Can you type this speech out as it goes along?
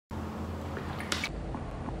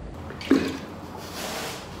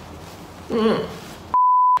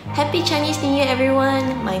Happy Chinese New Year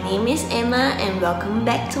everyone! My name is Emma and welcome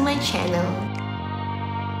back to my channel.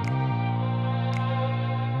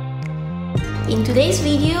 In today's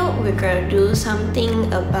video, we're gonna do something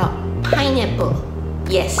about pineapple.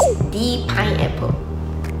 Yes, the pineapple.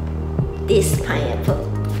 This pineapple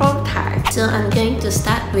from Tarte. So I'm going to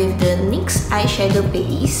start with the NYX eyeshadow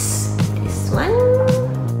base. This one.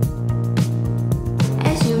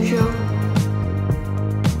 As usual.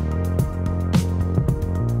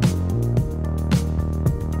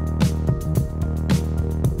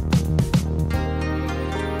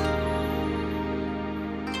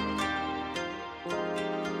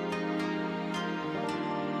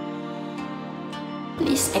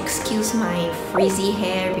 Please excuse my frizzy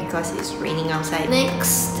hair because it's raining outside.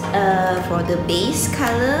 Next, for the base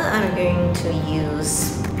color, I'm going to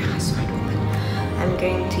use...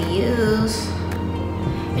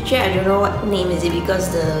 Actually, I don't know what name is it because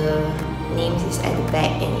the name is at the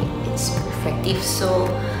back and it's reflective. So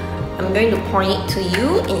I'm going to point it to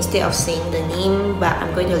you instead of saying the name, but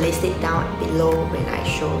I'm going to list it down below when I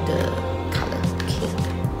show the color. Okay.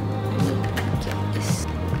 Let me get this.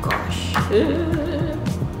 Gosh.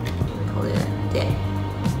 Hold it like that.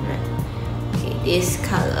 Right. Okay, this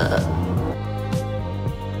color.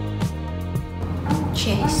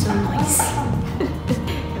 Chair is so noisy. I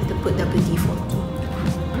have to put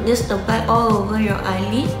WD-40. Just apply all over your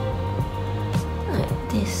eyelid. Like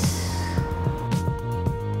this.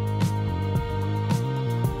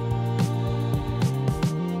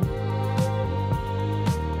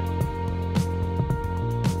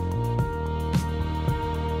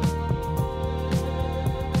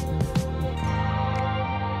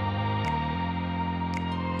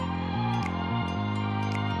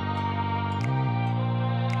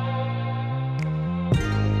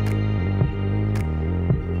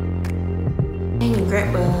 And you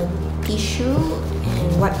grab a tissue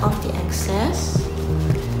and wipe off the excess,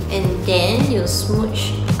 and then you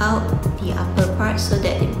smooch out the upper part so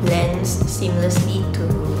that it blends seamlessly to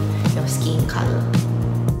your skin color.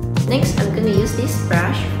 Next, I'm going to use this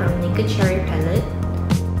brush from Naked Cherry palette.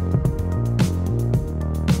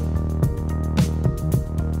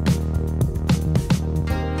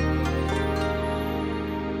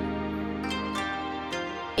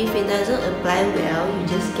 If it doesn't apply well, you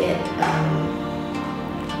just get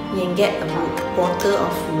you can get a bottle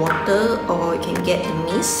of water, or you can get a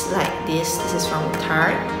mist like this. This is from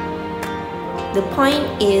Tarte. The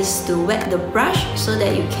point is to wet the brush so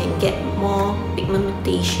that you can get more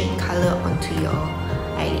pigmentation color onto your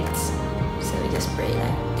eyelids. So we just spray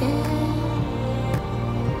like that.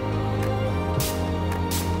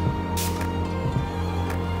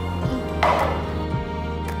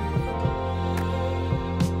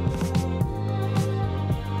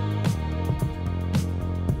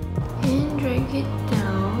 Drag it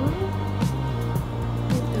down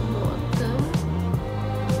at the bottom.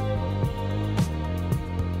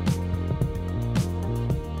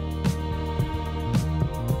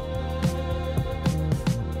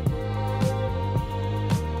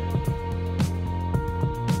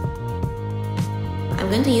 I'm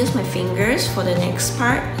going to use my fingers for the next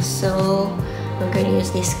part, so we're going to use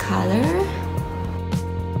this color.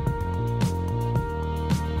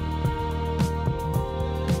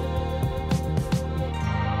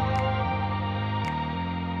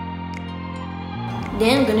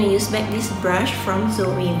 Then I'm gonna use back this brush from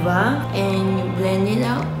Zoeva and you blend it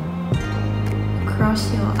out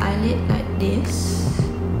across your eyelid like this.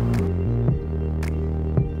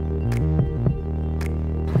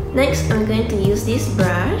 Next, I'm going to use this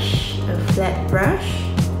brush, a flat brush,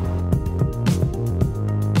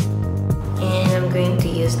 and I'm going to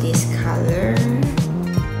use this color and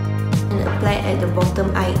apply it at the bottom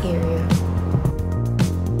eye area.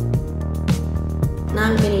 Now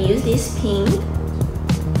I'm going to use this pink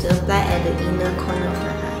to apply at the inner corner of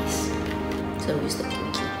my eyes. So use the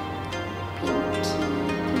pinky.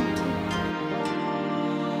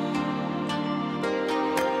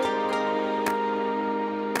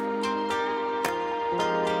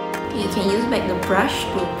 You can use back the brush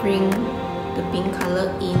to bring the pink color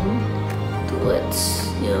in towards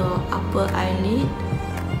your upper eyelid.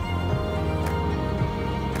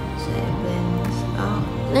 So it blends out.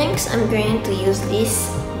 Next, I'm going to use this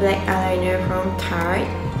black eyeliner from Tarte.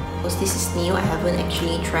 Because this is new, I haven't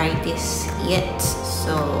actually tried this yet,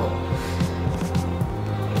 so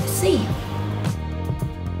let's see.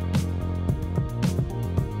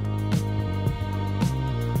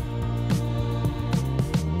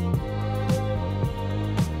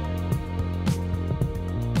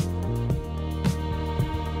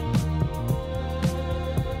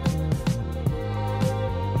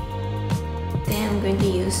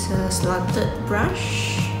 use a slanted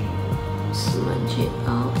brush, smudge it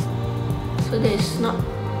out so that it's not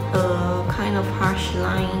a kind of harsh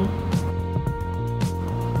line.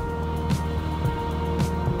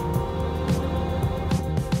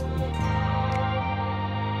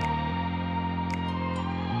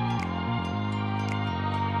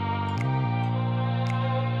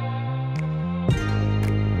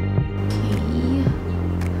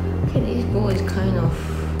 Okay, this bowl is kind of...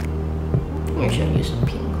 I should use a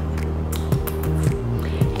pink one.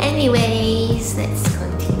 Anyways, let's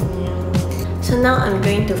continue. So now I'm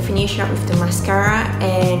going to finish up with the mascara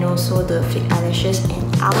and also the fake eyelashes,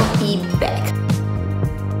 and I'll be back.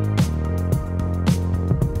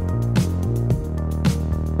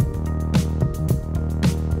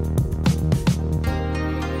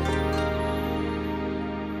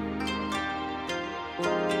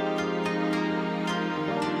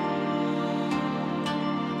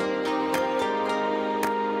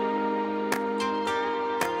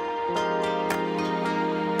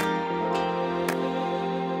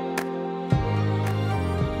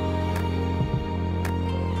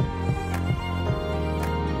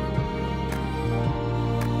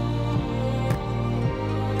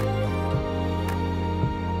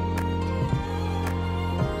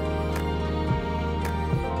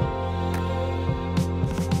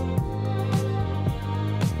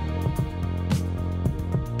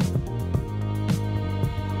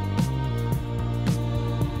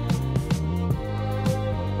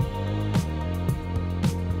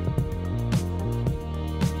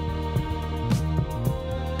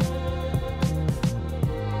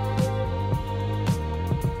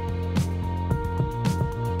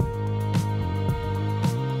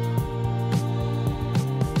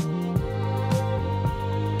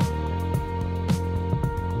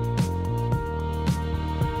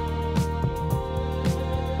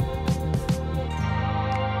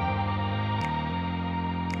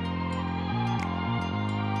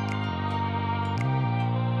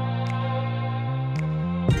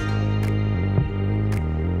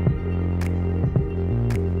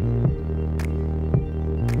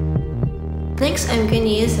 Next, I'm going to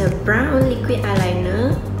use a brown liquid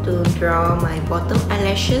eyeliner to draw my bottom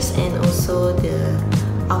eyelashes and also the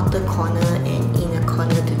outer corner and inner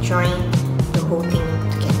corner to join the whole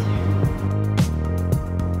thing together.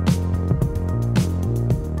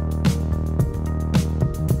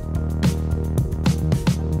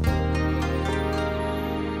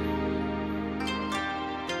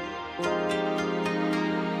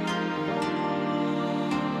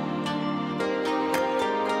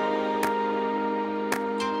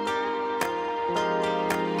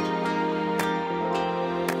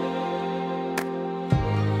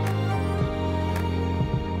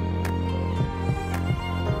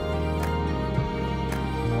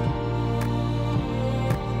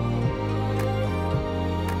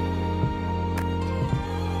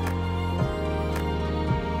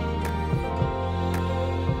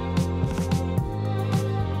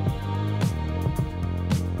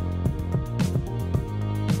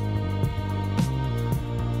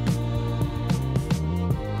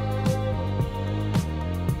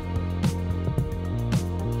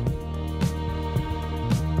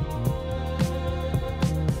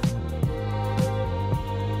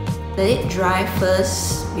 Let it dry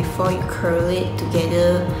first before you curl it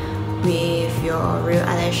together with your real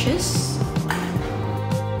eyelashes.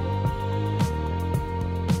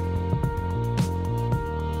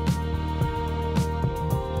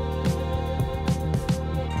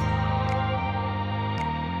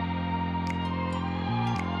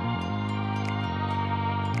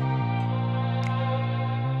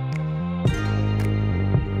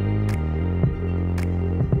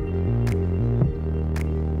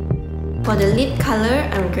 For the lid color,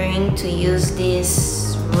 I'm going to use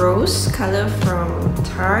this rose color from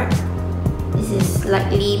Tarte. This is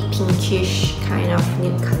slightly pinkish kind of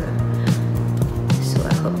lid color. So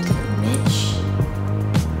I hope to match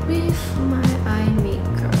with my eye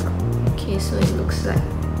makeup. Okay, so it looks like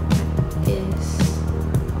this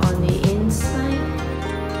on the inside.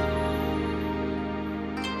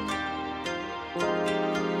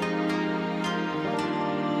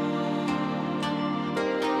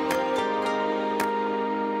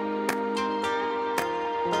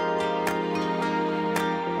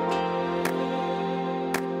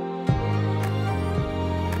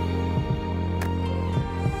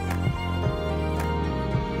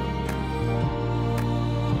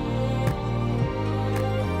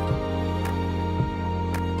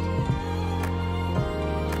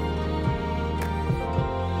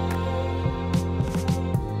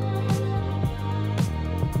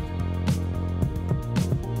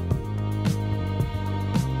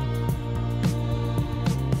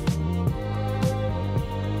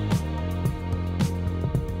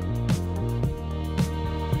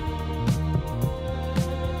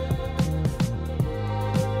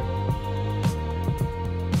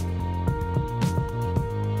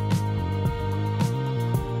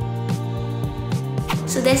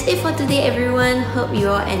 So that's it for today, everyone. Hope you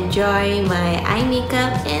all enjoy my eye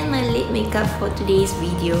makeup and my lid makeup for today's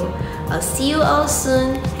video. I'll see you all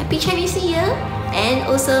soon. Happy Chinese New Year! And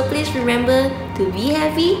also please remember to be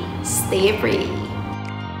happy, stay pretty.